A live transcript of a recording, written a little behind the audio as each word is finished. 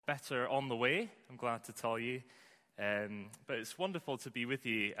better on the way, I'm glad to tell you. But it's wonderful to be with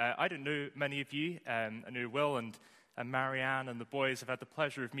you. I don't know many of you. I know Will and Marianne and the boys have had the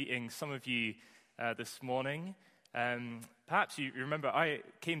pleasure of meeting some of you this morning. Perhaps you remember I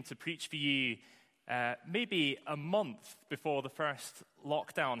came to preach for you maybe a month before the first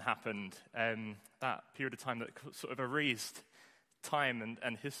lockdown happened. That period of time that sort of erased time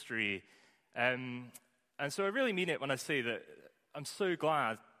and history. And so I really mean it when I say that I'm so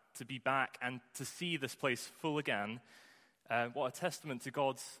glad to be back and to see this place full again. What a testament to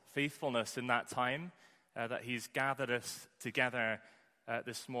God's faithfulness in that time, that He's gathered us together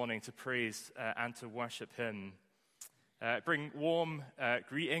this morning to praise and to worship Him. Bring warm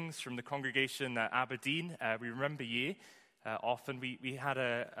greetings from the congregation at Aberdeen. We remember you. Often we had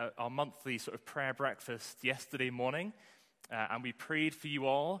our monthly sort of prayer breakfast yesterday morning, and we prayed for you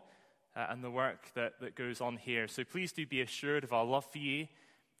all and the work that goes on here. So please do be assured of our love for you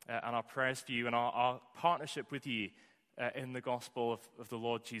and our prayers for you and our partnership with you in the gospel of the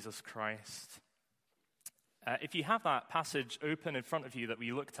Lord Jesus Christ. If you have that passage open in front of you that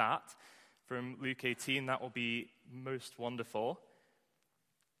we looked at from Luke 18, that will be most wonderful.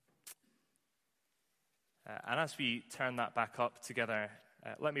 And as we turn that back up together,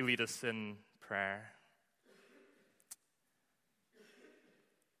 let me lead us in prayer.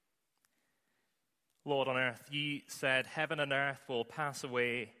 Lord, on earth, you said, heaven and earth will pass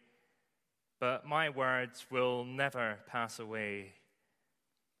away, but my words will never pass away.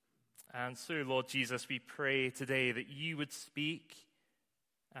 And so, Lord Jesus, we pray today that you would speak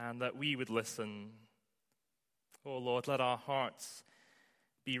and that we would listen. Oh, Lord, let our hearts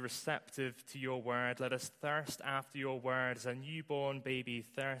be receptive to your word. Let us thirst after your word as a newborn baby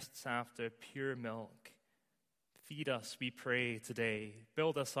thirsts after pure milk. Feed us, we pray today.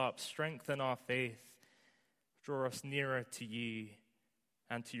 Build us up, strengthen our faith. Draw us nearer to you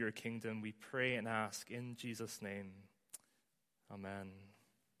and to your kingdom. We pray and ask in Jesus' name. Amen.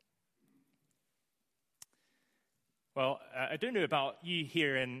 Well, I don't know about you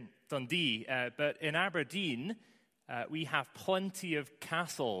here in Dundee, but in Aberdeen, we have plenty of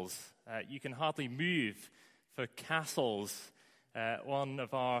castles. You can hardly move for castles. One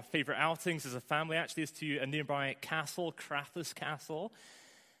of our favorite outings as a family actually is to a nearby castle, Crathis Castle.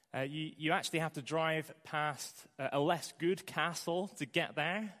 You actually have to drive past a less good castle to get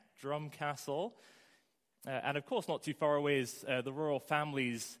there, Drum Castle. And of course, not too far away is the royal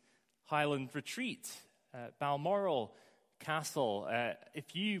family's Highland retreat, Balmoral Castle.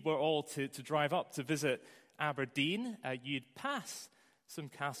 If you were all to drive up to visit Aberdeen, you'd pass some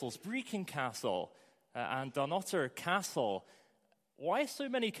castles, Brecon Castle and Dunotter Castle. Why so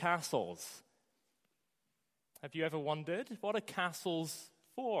many castles? Have you ever wondered? What are castles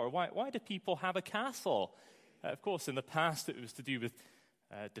for? Why do people have a castle? Of course, in the past it was to do with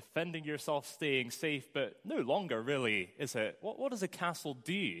defending yourself, staying safe, but no longer really, is it? What does a castle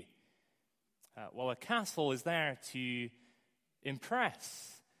do? Well, a castle is there to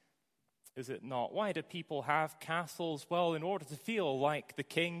impress, is it not? Why do people have castles? Well, in order to feel like the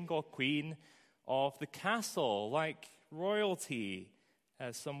king or queen of the castle, like royalty,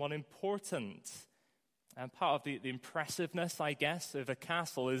 as someone important. And part of the impressiveness, I guess, of a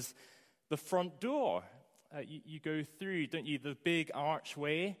castle is the front door. You go through, don't you, the big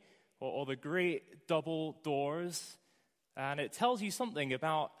archway or the great double doors, and it tells you something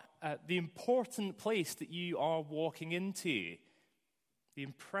about the important place that you are walking into. The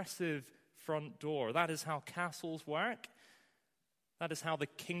impressive front door. That is how castles work. That is how the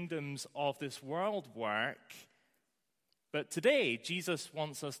kingdoms of this world work. But today, Jesus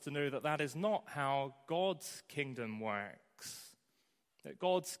wants us to know that that is not how God's kingdom works. That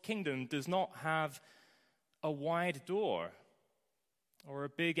God's kingdom does not have a wide door or a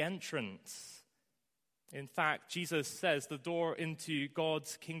big entrance. In fact, Jesus says the door into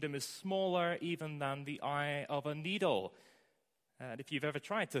God's kingdom is smaller even than the eye of a needle. And if you've ever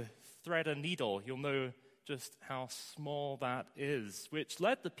tried to thread a needle, you'll know just how small that is, which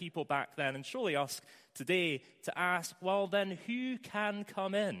led the people back then, and surely us today, to ask, well then, who can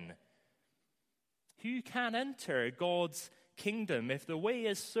come in? Who can enter God's kingdom if the way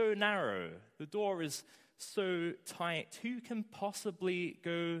is so narrow, the door is so tight? Who can possibly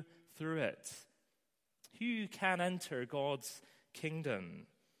go through it? Who can enter God's kingdom?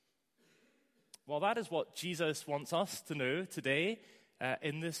 Well, that is what Jesus wants us to know today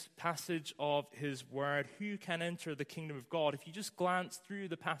in this passage of his word. Who can enter the kingdom of God? If you just glance through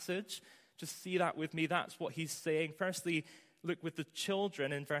the passage, just see that with me. That's what he's saying. Firstly, look with the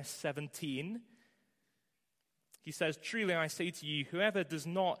children in verse 17. He says, "Truly I say to you, whoever does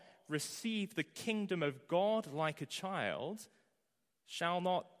not receive the kingdom of God like a child shall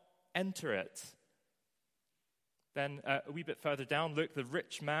not enter it. Then a wee bit further down, look, the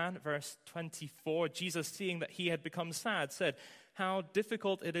rich man, verse 24, Jesus, seeing that he had become sad, said, how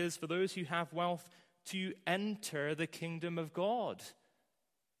difficult it is for those who have wealth to enter the kingdom of God.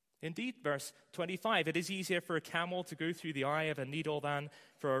 Indeed, verse 25, it is easier for a camel to go through the eye of a needle than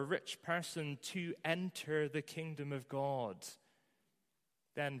for a rich person to enter the kingdom of God.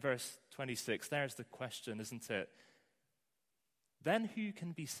 Then verse 26, there's the question, isn't it? Then who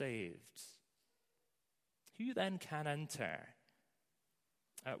can be saved? Who then can enter?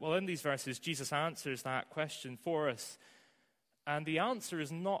 Well, in these verses, Jesus answers that question for us. And the answer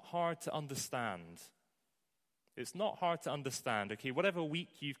is not hard to understand. It's not hard to understand, okay? Whatever week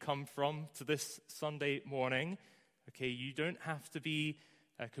you've come from to this Sunday morning, okay, you don't have to be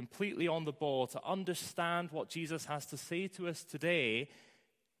completely on the ball to understand what Jesus has to say to us today,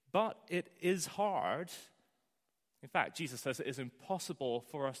 but it is hard. In fact, Jesus says it is impossible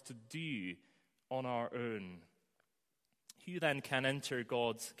for us to do on our own. Who then can enter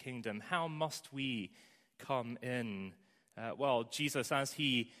God's kingdom? How must we come in? Well, Jesus, as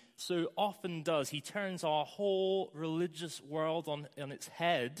he so often does, he turns our whole religious world on its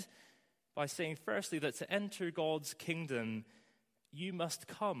head by saying, firstly, that to enter God's kingdom, you must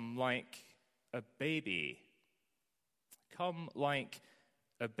come like a baby. Come like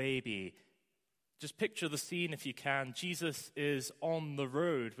a baby. Just picture the scene if you can. Jesus is on the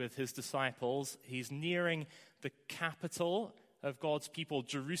road with his disciples. He's nearing the capital of God's people,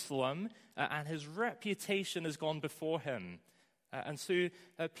 Jerusalem, and his reputation has gone before him. And so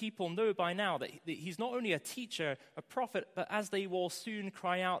people know by now that he's not only a teacher, a prophet, but as they will soon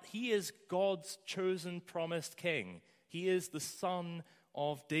cry out, he is God's chosen promised king. He is the son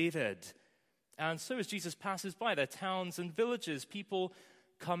of David. And so as Jesus passes by their towns and villages, people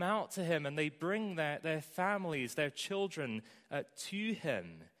come out to him and they bring their families, their children to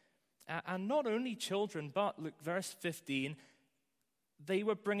him. And not only children, but look, verse 15, they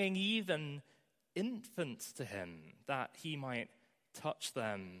were bringing even infants to him that he might touch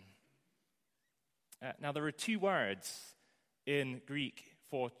them. Now, there are two words in Greek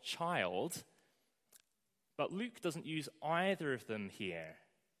for child, but Luke doesn't use either of them here.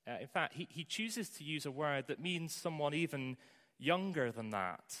 In fact, he chooses to use a word that means someone even younger than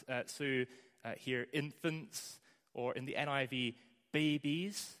that. So here, infants, or in the NIV,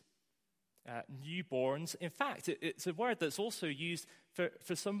 babies, newborns. In fact, it's a word that's also used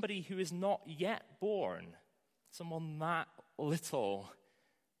for somebody who is not yet born, someone that little,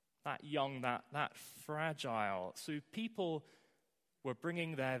 that young, that fragile. So people were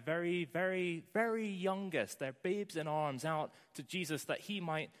bringing their very, very, very youngest, their babes in arms, out to Jesus that he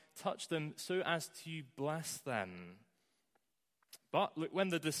might touch them so as to bless them. But look, when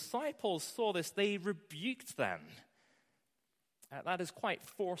the disciples saw this, they rebuked them. That is quite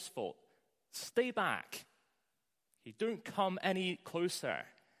forceful. Stay back. You don't come any closer.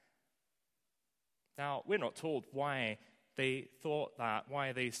 Now, we're not told why they thought that,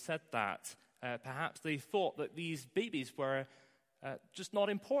 why they said that. Perhaps they thought that these babies were just not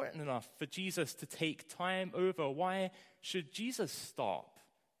important enough for Jesus to take time over. Why should Jesus stop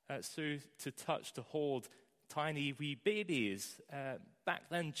so to touch, to hold tiny wee babies? Back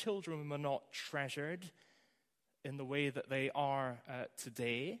then, children were not treasured in the way that they are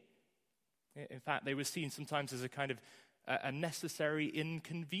today. In fact, they were seen sometimes as a kind of a necessary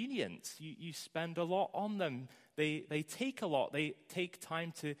inconvenience. You spend a lot on them. They take a lot. They take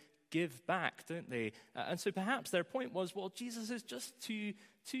time to give back, don't they? And so perhaps their point was, well, Jesus is just too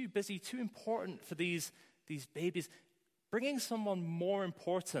busy, too important for these babies. Bringing someone more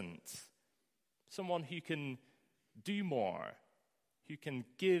important, someone who can do more, who can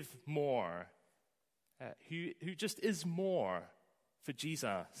give more, who just is more for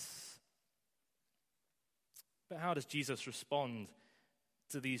Jesus. But how does Jesus respond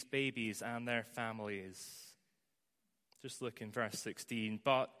to these babies and their families? Just look in verse 16.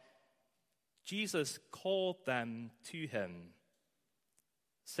 But Jesus called them to him,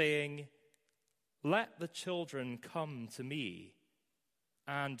 saying, "Let the children come to me,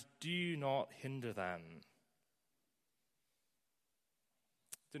 and do not hinder them."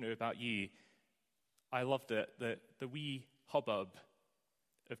 I don't know about you. I loved it, the wee hubbub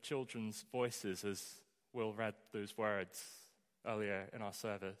of children's voices as Will read those words earlier in our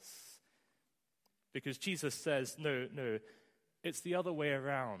service. Because Jesus says, no, it's the other way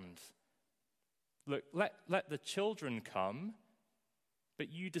around. Look, let the children come,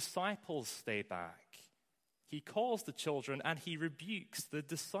 but you disciples stay back. He calls the children and he rebukes the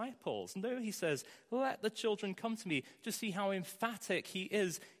disciples. No, he says, let the children come to me. Just see how emphatic he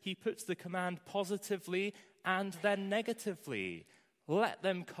is. He puts the command positively and then negatively. let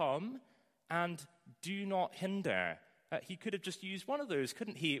them come and do not hinder. He could have just used one of those,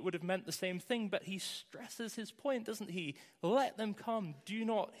 couldn't he? It would have meant the same thing, but he stresses his point, doesn't he? Let them come, do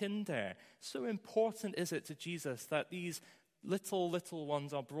not hinder. So important is it to Jesus that these little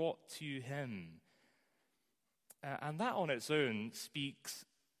ones are brought to him. And that on its own speaks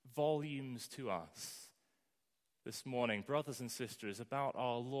volumes to us this morning, brothers and sisters, about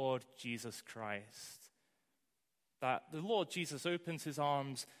our Lord Jesus Christ. That the Lord Jesus opens his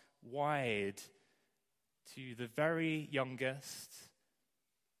arms wide to the very youngest,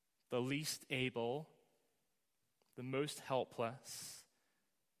 the least able, the most helpless,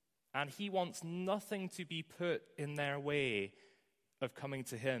 and he wants nothing to be put in their way of coming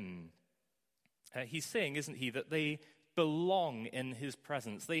to him. He's saying, isn't he, that they belong in his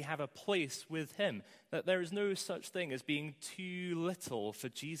presence. They have a place with him, that there is no such thing as being too little for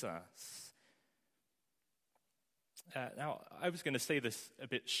Jesus. Now, I was going to say this a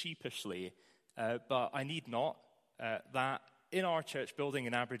bit sheepishly, but I need not, that in our church building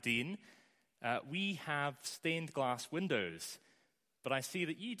in Aberdeen, we have stained glass windows. But I see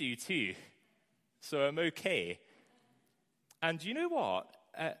that you do too, so I'm okay. And you know what?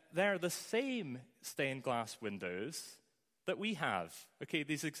 They're the same stained glass windows that we have. Okay,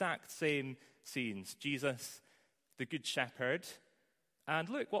 these exact same scenes. Jesus, the Good Shepherd. And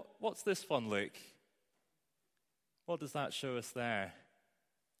look, what's this one, Luke? What does that show us there?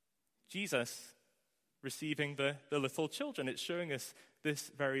 Jesus receiving the little children. It's showing us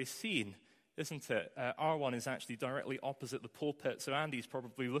this very scene, isn't it? Our one is actually directly opposite the pulpit, so Andy's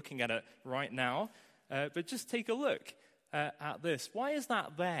probably looking at it right now. But just take a look at this. Why is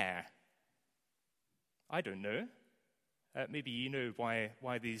that there? I don't know. Maybe you know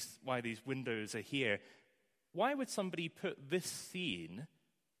why these windows are here. Why would somebody put this scene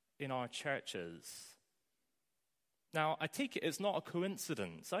in our churches? Now, I take it it's not a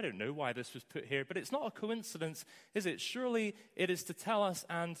coincidence. I don't know why this was put here, but it's not a coincidence, is it? Surely it is to tell us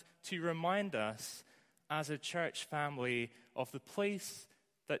and to remind us as a church family of the place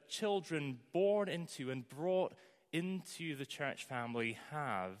that children born into and brought into the church family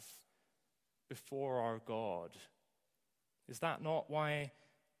have before our God. Is that not why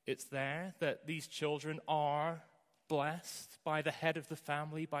it's there? That these children are blessed by the head of the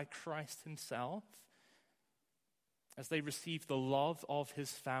family, by Christ himself, as they receive the love of his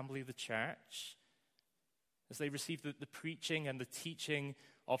family, the church, as they receive the preaching and the teaching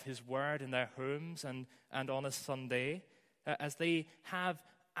of his word in their homes and on a Sunday, as they have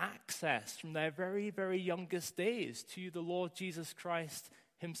access from their very, very youngest days to the Lord Jesus Christ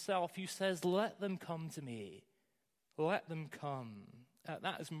himself, who says, let them come to me. Let them come.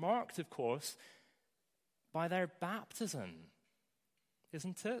 That is marked, of course, by their baptism,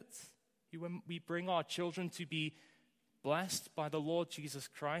 isn't it? When we bring our children to be blessed by the Lord Jesus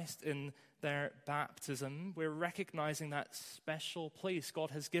Christ in their baptism, we're recognizing that special place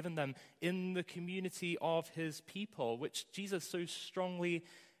God has given them in the community of his people, which Jesus so strongly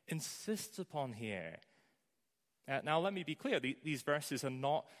insists upon here. Now, let me be clear. These verses are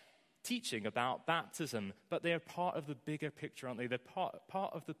not teaching about baptism, but they are part of the bigger picture, aren't they? They're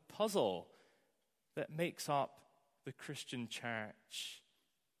part of the puzzle that makes up the Christian church.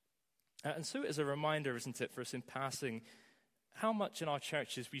 And so it is a reminder, isn't it, for us in passing, how much in our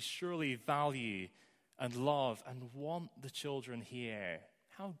churches we surely value and love and want the children here.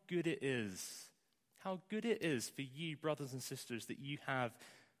 How good it is. How good it is for you, brothers and sisters, that you have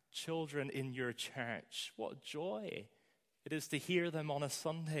children in your church. What joy it is to hear them on a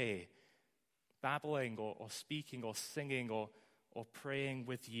Sunday, babbling or speaking or singing or praying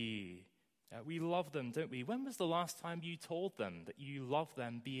with you. We love them, don't we? When was the last time you told them that you love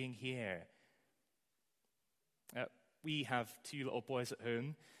them being here? We have two little boys at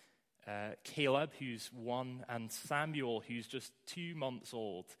home, Caleb, who's 1, and Samuel, who's just 2 months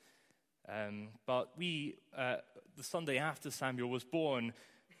old. But we, the Sunday after Samuel was born,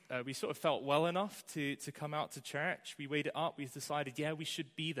 we sort of felt well enough to come out to church. We weighed it up. We decided, we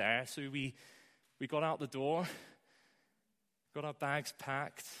should be there. So we got out the door, got our bags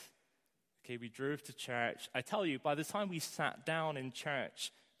packed. Okay, we drove to church. I tell you, by the time we sat down in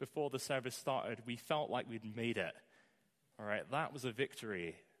church before the service started, we felt like we'd made it. All right, that was a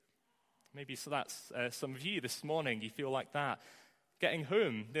victory. Maybe so that's some of you this morning, you feel like that. Getting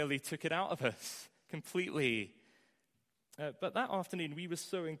home nearly took it out of us completely. But that afternoon, we were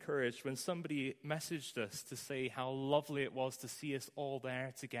so encouraged when somebody messaged us to say how lovely it was to see us all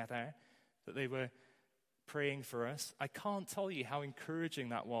there together, that they were praying for us. I can't tell you how encouraging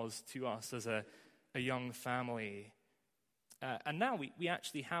that was to us as a young family. And now we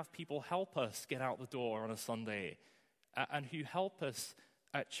actually have people help us get out the door on a Sunday. and who help us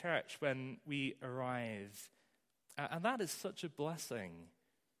at church when we arrive. And that is such a blessing.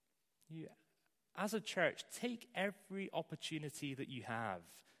 You, as a church, take every opportunity that you have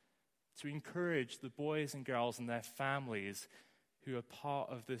to encourage the boys and girls and their families who are part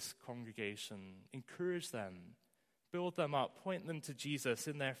of this congregation. Encourage them, build them up, point them to Jesus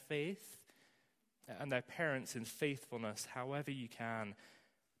in their faith and their parents in faithfulness, however you can,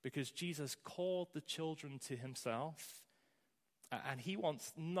 because Jesus called the children to himself, and he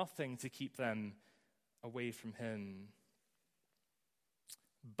wants nothing to keep them away from him.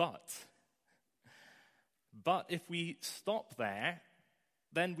 But if we stop there,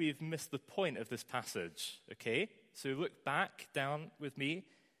 then we've missed the point of this passage, okay? So look back down with me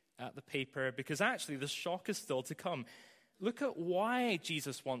at the paper, because actually the shock is still to come. Look at why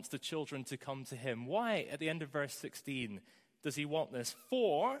Jesus wants the children to come to him. Why, at the end of verse 16, does he want this?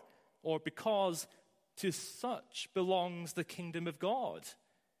 For, or because, to such belongs the kingdom of God.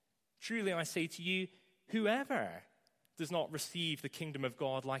 Truly I say to you, whoever does not receive the kingdom of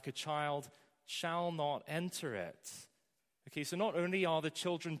God like a child shall not enter it. Okay, so not only are the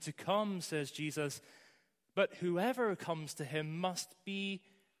children to come, says Jesus, but whoever comes to him must be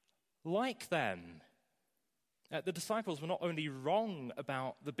like them. The disciples were not only wrong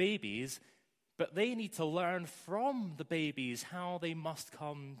about the babies, but they need to learn from the babies how they must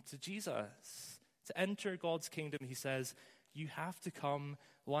come to Jesus. To enter God's kingdom, he says, you have to come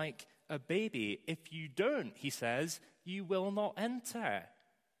like a baby. If you don't, he says, you will not enter.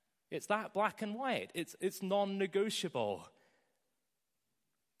 It's that black and white. It's non-negotiable.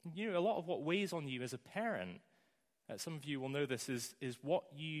 You know, a lot of what weighs on you as a parent, some of you will know this, is what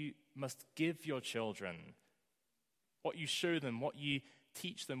you must give your children, what you show them, what you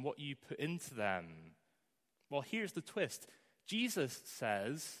teach them, what you put into them. Well, here's the twist. Jesus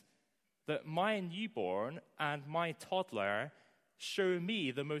says that my newborn and my toddler show me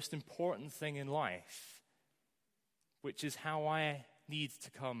the most important thing in life, which is how I need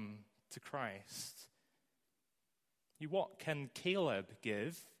to come to Christ. What can Caleb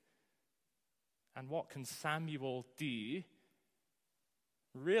give? And what can Samuel do?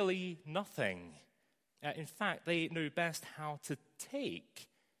 Really nothing. In fact, they know best how to take.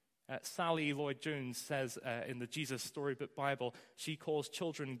 Sally Lloyd-Jones says in the Jesus Storybook Bible, she calls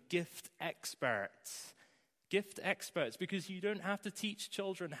children gift experts. Gift experts, because you don't have to teach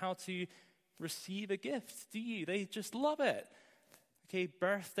children how to receive a gift, do you? They just love it. Okay,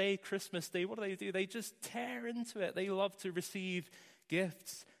 birthday, Christmas Day, what do? They just tear into it. They love to receive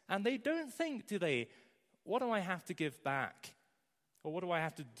gifts. And they don't think, do they, what do I have to give back? Or what do I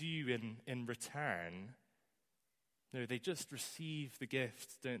have to do in return? No, they just receive the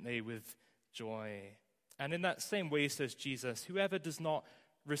gift, don't they, with joy. And in that same way, says Jesus, whoever does not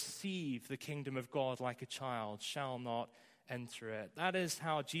receive the kingdom of God like a child shall not enter it. That is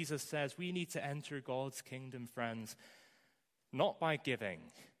how Jesus says we need to enter God's kingdom, friends, not by giving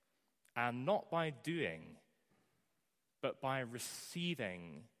and not by doing, but by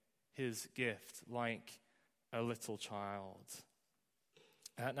receiving his gift like a little child.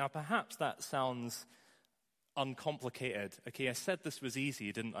 Now, perhaps that sounds uncomplicated. Okay, I said this was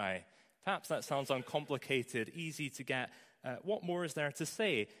easy, didn't I? Perhaps that sounds uncomplicated, easy to get. What more is there to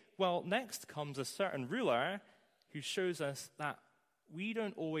say? Well, next comes a certain ruler who shows us that we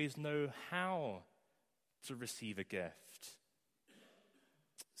don't always know how to receive a gift.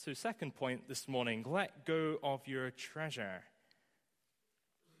 So, second point this morning, let go of your treasure.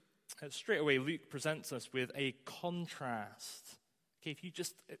 Straight away, Luke presents us with a contrast. Okay, if you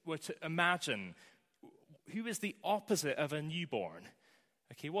just were to imagine, who is the opposite of a newborn?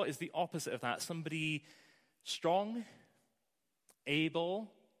 Okay, what is the opposite of that? Somebody strong, able,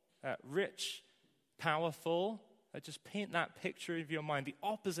 rich, powerful. Just paint that picture of your mind. The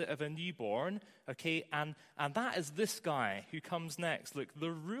opposite of a newborn, okay, and that is this guy who comes next. Look,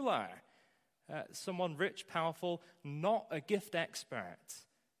 the ruler, someone rich, powerful, not a gift expert.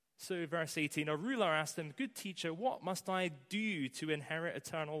 So verse 18, a ruler asked him, good teacher, what must I do to inherit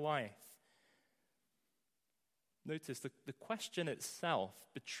eternal life? Notice the question itself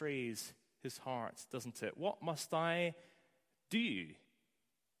betrays his heart, doesn't it? What must I do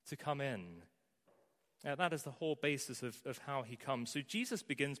to come in? That is the whole basis of how he comes. So Jesus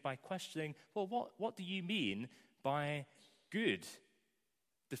begins by questioning, well, what do you mean by good?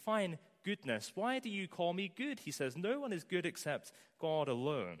 Define goodness. Why do you call me good? He says, no one is good except God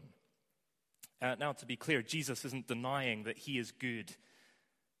alone. Now, to be clear, Jesus isn't denying that he is good,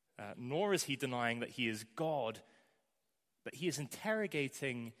 nor is he denying that he is God, but he is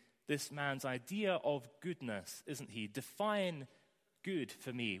interrogating this man's idea of goodness, isn't he? Define good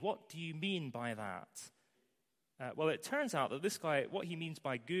for me. What do you mean by that? Well, it turns out that this guy, what he means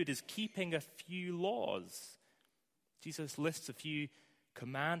by good is keeping a few laws. Jesus lists a few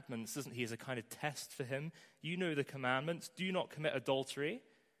commandments, doesn't he, as a kind of test for him. You know the commandments. Do not commit adultery.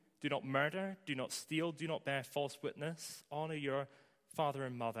 Do not murder. Do not steal. Do not bear false witness. Honor your father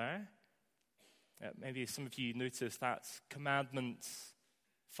and mother. Maybe some of you noticed that's commandments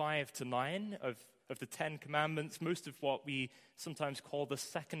 5 to 9 of the 10 commandments, most of what we sometimes call the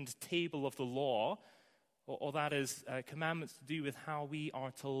second table of the law, or that is commandments to do with how we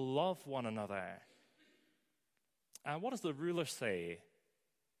are to love one another. And what does the ruler say?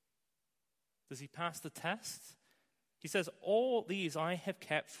 Does he pass the test? He says, all these I have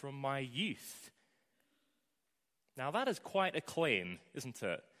kept from my youth. Now that is quite a claim, isn't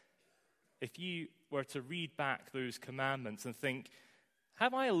it? If you were to read back those commandments and think,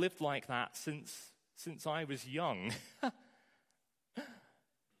 have I lived like that since I was young?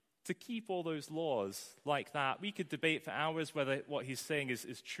 To keep all those laws like that, we could debate for hours whether what he's saying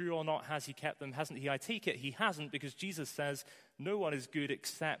is true or not. Has he kept them? Hasn't he? I take it he hasn't, because Jesus says no one is good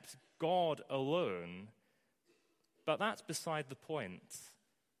except God alone. But that's beside the point,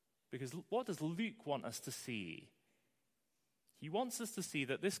 because what does Luke want us to see? He wants us to see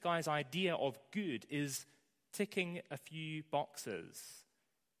that this guy's idea of good is ticking a few boxes,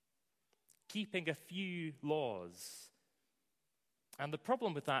 keeping a few laws. And the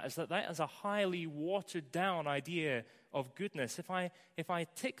problem with that is a highly watered down idea of goodness. If I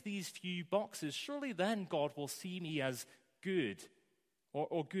tick these few boxes, surely then God will see me as good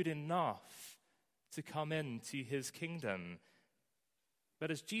or good enough to come into his kingdom.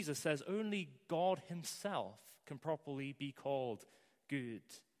 But as Jesus says, only God himself can properly be called good.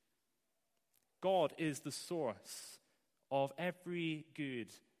 God is the source of every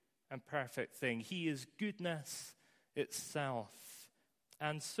good and perfect thing. He is goodness itself.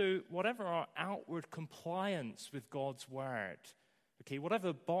 And so whatever our outward compliance with God's word,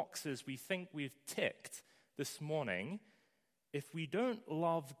 whatever boxes we think we've ticked this morning, if we don't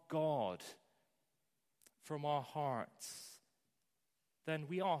love God from our hearts, then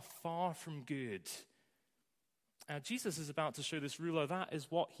we are far from good. Jesus is about to show this ruler that is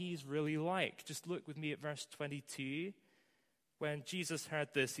what he's really like. Just look with me at verse 22. When Jesus heard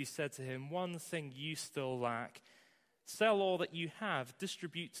this, he said to him, one thing you still lack. Sell all that you have,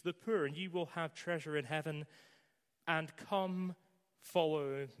 distribute to the poor, and you will have treasure in heaven. And come,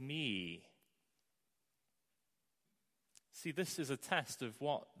 follow me. See, this is a test of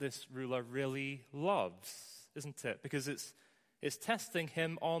what this ruler really loves, isn't it? Because it's testing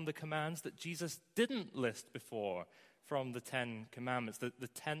him on the commands that Jesus didn't list before from the 10 commandments. The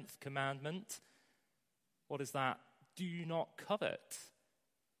 10th commandment, what is that? Do not covet.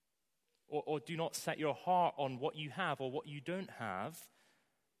 Or do not set your heart on what you have or what you don't have.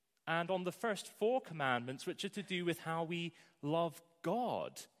 And on the first 4 commandments, which are to do with how we love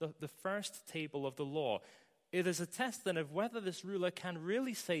God, the first table of the law. It is a test then of whether this ruler can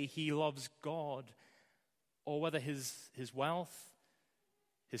really say he loves God, or whether his wealth,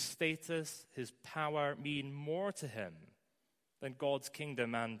 his status, his power mean more to him than God's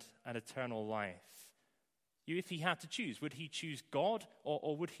kingdom and eternal life. If he had to choose, would he choose God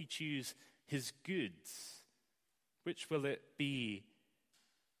or would he choose his goods? Which will it be?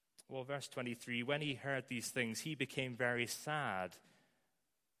 Well, verse 23, when he heard these things, he became very sad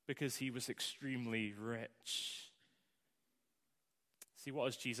because he was extremely rich. See, what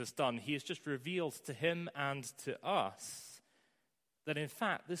has Jesus done? He has just revealed to him and to us that in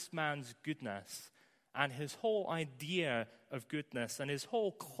fact this man's goodness and his whole idea of goodness and his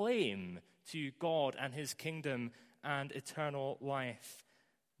whole claim to God and his kingdom and eternal life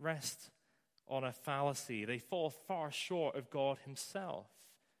rest on a fallacy. They fall far short of God himself.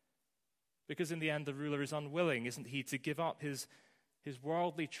 Because in the end, the ruler is unwilling, isn't he, to give up his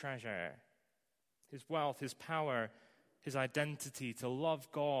worldly treasure, his wealth, his power, his identity, to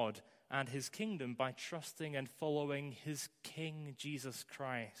love God and his kingdom by trusting and following his King, Jesus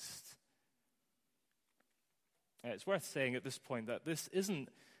Christ. It's worth saying at this point that this isn't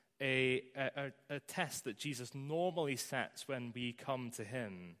a test that Jesus normally sets when we come to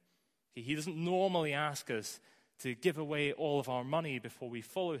him. He doesn't normally ask us to give away all of our money before we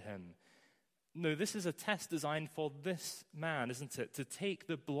follow him. No, this is a test designed for this man, isn't it? To take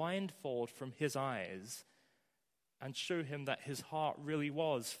the blindfold from his eyes and show him that his heart really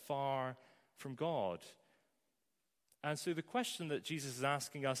was far from God. And so the question that Jesus is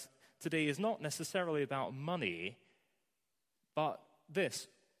asking us today is not necessarily about money, but this: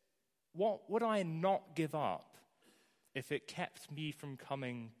 what would I not give up if it kept me from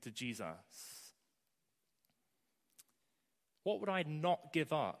coming to Jesus? What would I not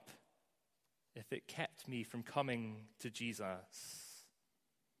give up if it kept me from coming to Jesus?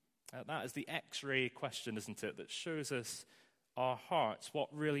 That is the X-ray question, isn't it, that shows us our hearts, what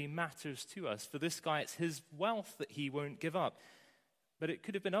really matters to us. For this guy, it's his wealth that he won't give up. But it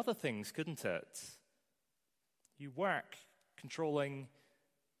could have been other things, couldn't it? You work controlling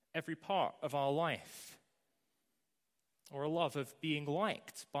every part of our life. Or a love of being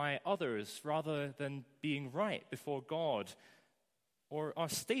liked by others rather than being right before God. Or our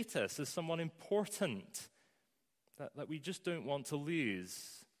status as someone important that we just don't want to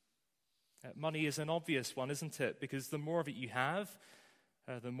lose. Money is an obvious one, isn't it? Because the more of it you have,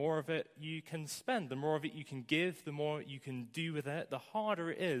 the more of it you can spend, the more of it you can give, the more you can do with it, the harder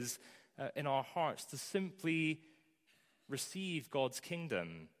it is in our hearts to simply receive God's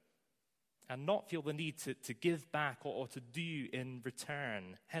kingdom and not feel the need to give back or to do in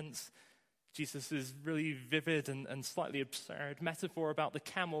return. Hence, Jesus' really vivid and slightly absurd metaphor about the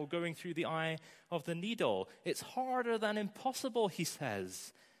camel going through the eye of the needle. It's harder than impossible, he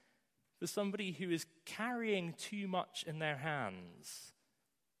says, for somebody who is carrying too much in their hands,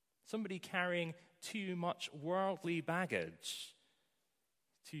 somebody carrying too much worldly baggage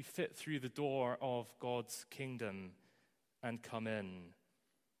to fit through the door of God's kingdom and come in.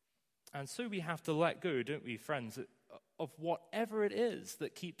 And so we have to let go, don't we, friends, of whatever it is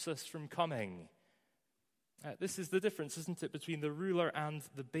that keeps us from coming. This is the difference, isn't it, between the ruler and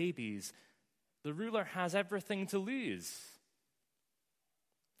the babies. The ruler has everything to lose.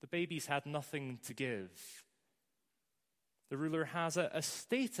 The babies had nothing to give. The ruler has a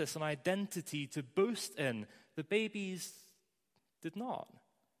status, an identity to boast in. The babies did not.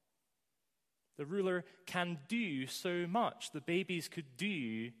 The ruler can do so much. The babies could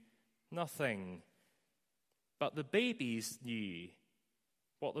do nothing. But the babies knew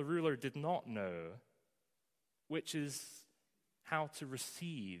what the ruler did not know, which is how to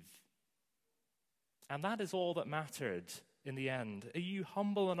receive. And that is all that mattered in the end. Are you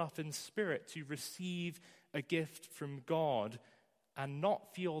humble enough in spirit to receive a gift from God and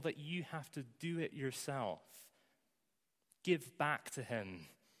not feel that you have to do it yourself? Give back to him.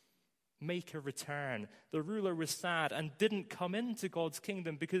 Make a return. The ruler was sad and didn't come into God's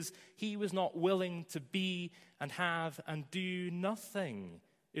kingdom because he was not willing to be and have and do nothing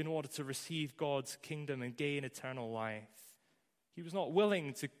in order to receive God's kingdom and gain eternal life. He was not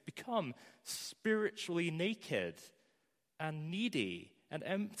willing to become spiritually naked and needy and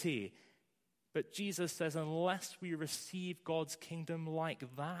empty. But Jesus says, unless we receive God's kingdom like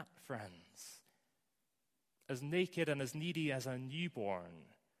that, friends, as naked and as needy as a newborn,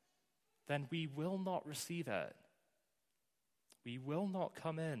 then we will not receive it. We will not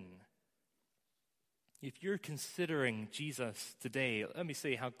come in. If you're considering Jesus today, let me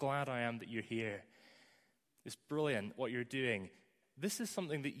say how glad I am that you're here. It's brilliant what you're doing. This is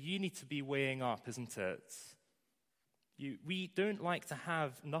something that you need to be weighing up, isn't it? We don't like to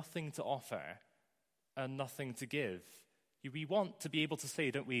have nothing to offer and nothing to give. We want to be able to say,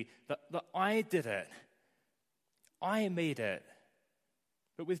 don't we, that I did it. I made it.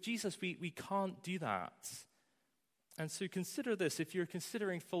 But with Jesus, we can't do that. And so consider this, if you're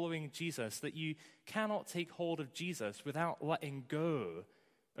considering following Jesus, that you cannot take hold of Jesus without letting go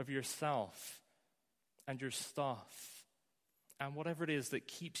of yourself and your stuff and whatever it is that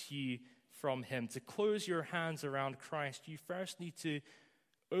keeps you from him. To close your hands around Christ, you first need to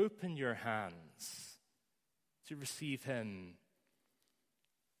open your hands to receive him.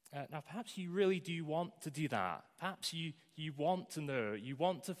 Now, perhaps you really do want to do that. Perhaps you want to know, you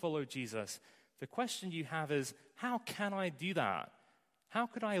want to follow Jesus. The question you have is, how can I do that? How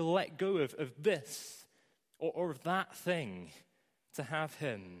could I let go of this or of that thing to have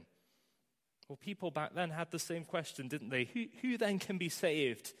him? Well, people back then had the same question, didn't they? Who then can be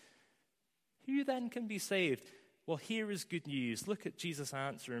saved? Who then can be saved? Well, here is good news. Look at Jesus'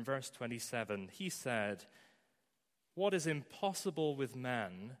 answer in verse 27. He said, what is impossible with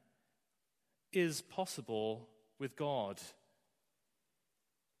men is possible with God.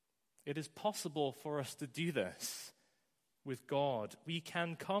 It is possible for us to do this with God. We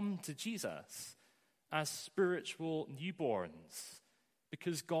can come to Jesus as spiritual newborns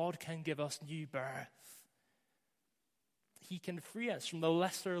because God can give us new birth. He can free us from the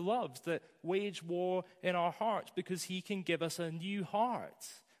lesser loves that wage war in our hearts because he can give us a new heart.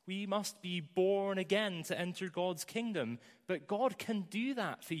 We must be born again to enter God's kingdom, but God can do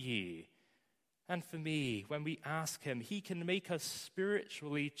that for you and for me. When we ask him, he can make us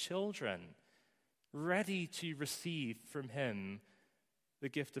spiritually children, ready to receive from him the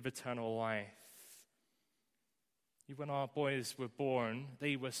gift of eternal life. When our boys were born,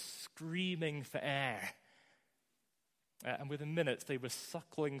 they were screaming for air. And within minutes, they were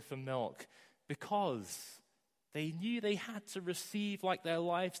suckling for milk because they knew they had to receive like their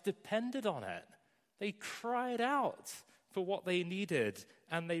lives depended on it. They cried out for what they needed,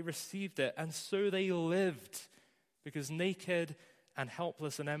 and they received it, and so they lived, because naked and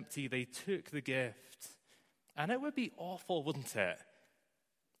helpless and empty, they took the gift. And it would be awful, wouldn't it?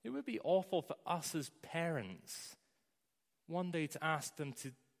 It would be awful for us as parents one day to ask them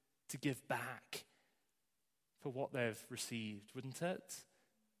to give back for what they've received, wouldn't it?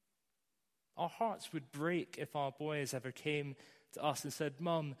 Our hearts would break if our boys ever came to us and said,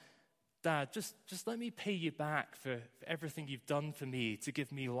 "Mum, Dad, just let me pay you back for everything you've done for me to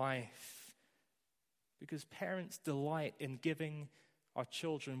give me life." Because parents delight in giving our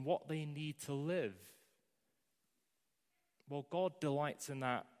children what they need to live. Well, God delights in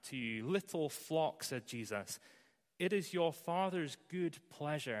that too. "Little flock," said Jesus, "it is your Father's good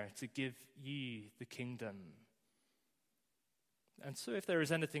pleasure to give you the kingdom." And so if there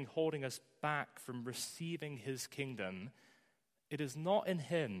is anything holding us back from receiving his kingdom, it is not in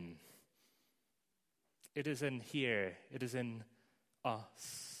him. It is in here. It is in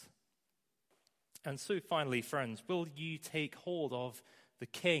us. And so finally, friends, will you take hold of the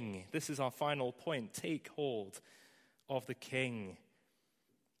King? This is our final point. Take hold of the King.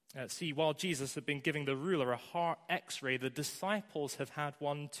 See, while Jesus had been giving the ruler a heart x-ray, the disciples have had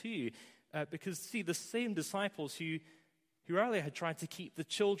one too. Because, see, the same disciples who earlier had tried to keep the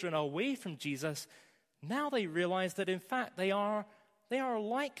children away from Jesus, now they realize that in fact they are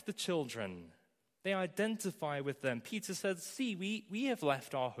like the children. They identify with them. Peter said, "See, we have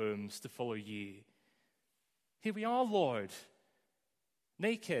left our homes to follow you. Here we are, Lord,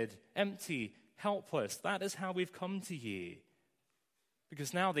 naked, empty, helpless. That is how we've come to you."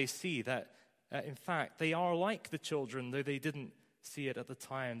 Because now they see that, in fact, they are like the children, though they didn't see it at the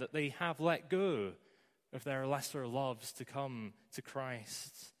time, that they have let go of their lesser loves to come to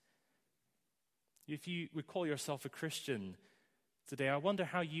Christ. If you would call yourself a Christian today, I wonder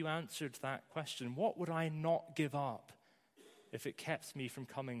how you answered that question. What would I not give up if it kept me from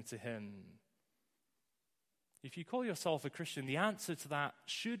coming to him? If you call yourself a Christian, the answer to that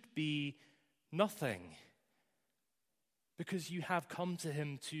should be nothing, because you have come to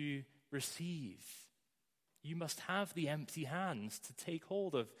him to receive. You must have the empty hands to take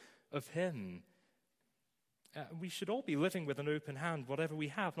hold of him. We should all be living with an open hand, whatever we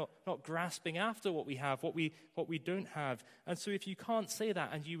have, not grasping after what we have, what we don't have. And so if you can't say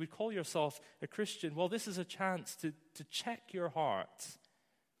that and you would call yourself a Christian, well, this is a chance to check your heart,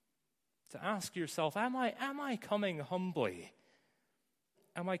 to ask yourself, am I coming humbly?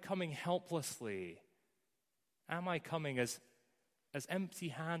 Am I coming helplessly? Am I coming as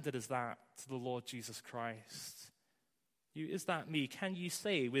empty-handed as that to the Lord Jesus Christ? Is that me? Can you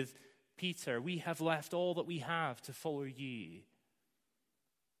say with Peter, "We have left all that we have to follow you"?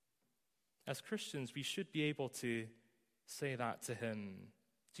 As Christians, we should be able to say that to him.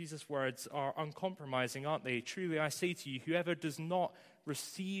 Jesus' words are uncompromising, aren't they? "Truly I say to you, whoever does not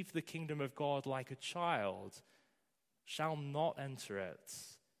receive the kingdom of God like a child shall not enter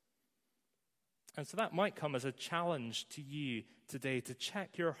it." And so that might come as a challenge to you today to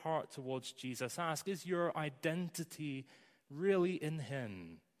check your heart towards Jesus. Ask, is your identity really in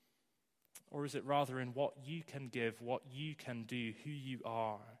him? Or is it rather in what you can give, what you can do, who you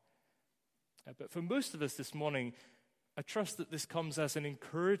are? But for most of us this morning, I trust that this comes as an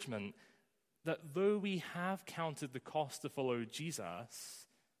encouragement that though we have counted the cost to follow Jesus,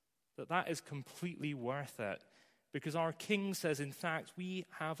 that is completely worth it. Because our King says, in fact, we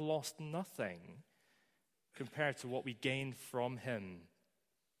have lost nothing compared to what we gained from him.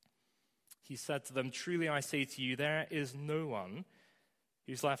 He said to them, "Truly I say to you, there is no one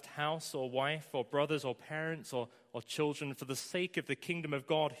who's left house or wife or brothers or parents or children for the sake of the kingdom of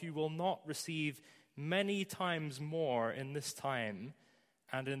God who will not receive many times more in this time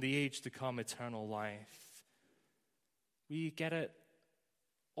and in the age to come eternal life." We get it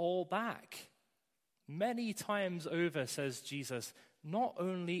all back. Many times over, says Jesus, not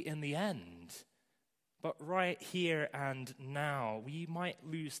only in the end, but right here and now. We might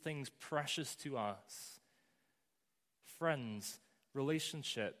lose things precious to us. Friends,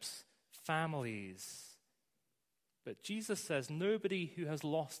 relationships, families. But Jesus says nobody who has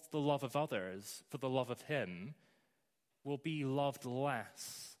lost the love of others for the love of him will be loved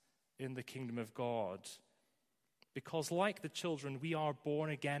less in the kingdom of God. Because like the children, we are born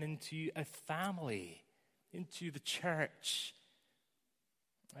again into a family, into the church.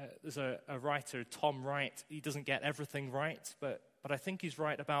 There's a writer, Tom Wright. He doesn't get everything right, but I think he's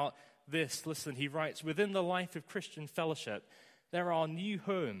right about this. Listen, he writes, "Within the life of Christian fellowship, there are new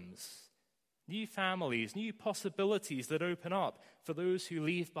homes new families, new possibilities that open up for those who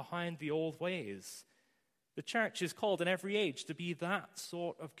leave behind the old ways. The church is called in every age to be that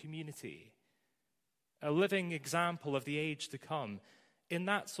sort of community, a living example of the age to come. In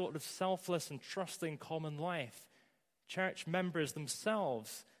that sort of selfless and trusting common life, church members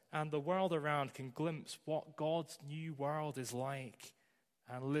themselves and the world around can glimpse what God's new world is like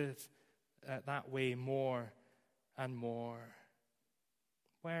and live that way more and more.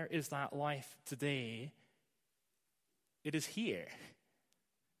 Where is that life today? It is here.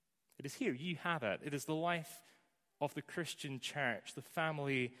 It is here. You have it. It is the life of the Christian church, the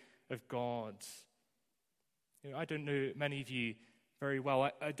family of God. I don't know many of you very well.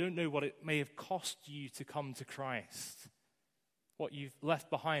 I don't know what it may have cost you to come to Christ, what you've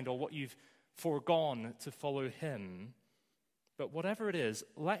left behind or what you've foregone to follow him. But whatever it is,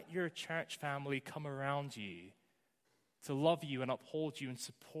 let your church family come around you to love you and uphold you and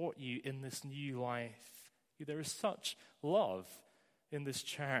support you in this new life. There is such love in this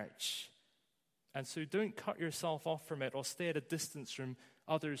church. And so don't cut yourself off from it or stay at a distance from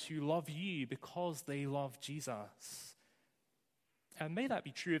others who love you because they love Jesus. And may that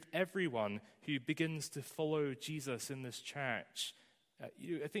be true of everyone who begins to follow Jesus in this church.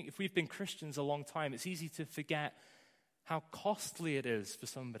 I think if we've been Christians a long time, it's easy to forget how costly it is for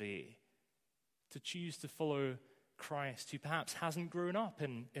somebody to choose to follow Christ who perhaps hasn't grown up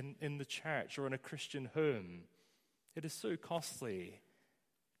in the church or in a Christian home. It is so costly.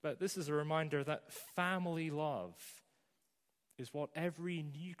 But this is a reminder that family love is what every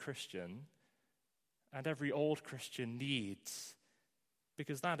new Christian and every old Christian needs,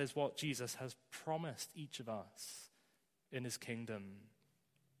 because that is what Jesus has promised each of us in his kingdom.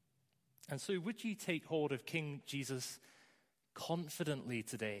 And so would you take hold of King Jesus confidently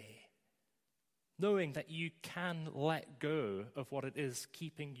today, knowing that you can let go of what it is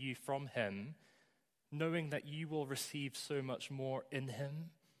keeping you from him, knowing that you will receive so much more in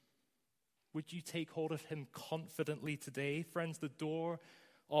him? Would you take hold of him confidently today? Friends, the door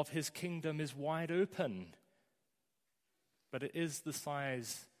of his kingdom is wide open, but it is the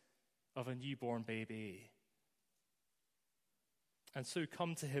size of a newborn baby. And so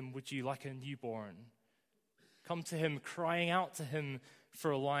come to him, would you, like a newborn? Come to him, crying out to him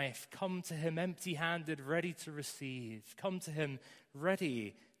for life. Come to him empty-handed, ready to receive. Come to him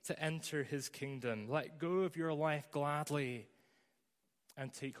ready to enter his kingdom. Let go of your life gladly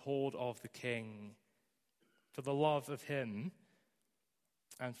and take hold of the King for the love of him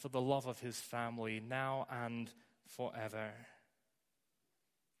and for the love of his family now and forever.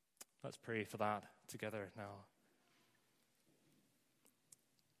 Let's pray for that together now.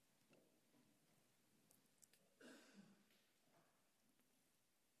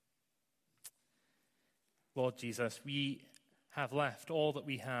 Lord Jesus, we have left all that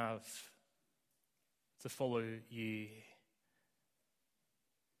we have to follow you.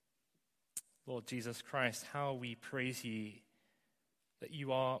 Lord Jesus Christ, how we praise you that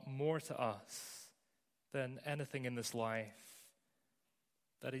you are more to us than anything in this life,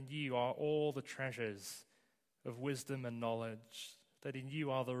 that in you are all the treasures of wisdom and knowledge, that in you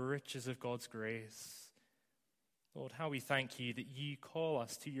are the riches of God's grace. Lord, how we thank you that you call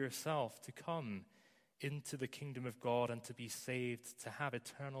us to yourself to come into the kingdom of God and to be saved, to have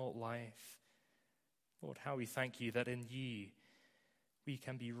eternal life. Lord, how we thank you that in you we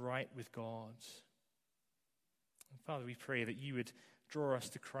can be right with God. And Father, we pray that you would draw us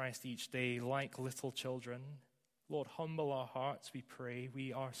to Christ each day like little children. Lord, humble our hearts, we pray.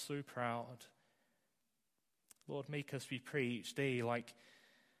 We are so proud. Lord, make us, we pray, each day like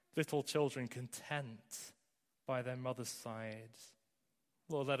little children content by their mother's side.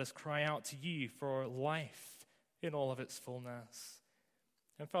 Lord, let us cry out to you for life in all of its fullness.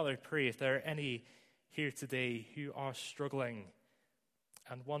 And Father, I pray if there are any here today who are struggling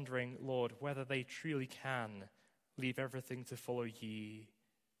and wondering, Lord, whether they truly can leave everything to follow you,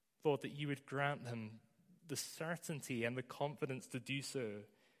 Lord, that you would grant them the certainty and the confidence to do so.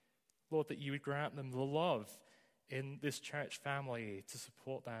 Lord, that you would grant them the love in this church family to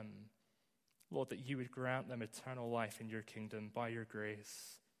support them. Lord, that you would grant them eternal life in your kingdom by your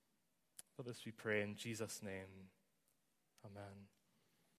grace. For this we pray in Jesus' name. Amen.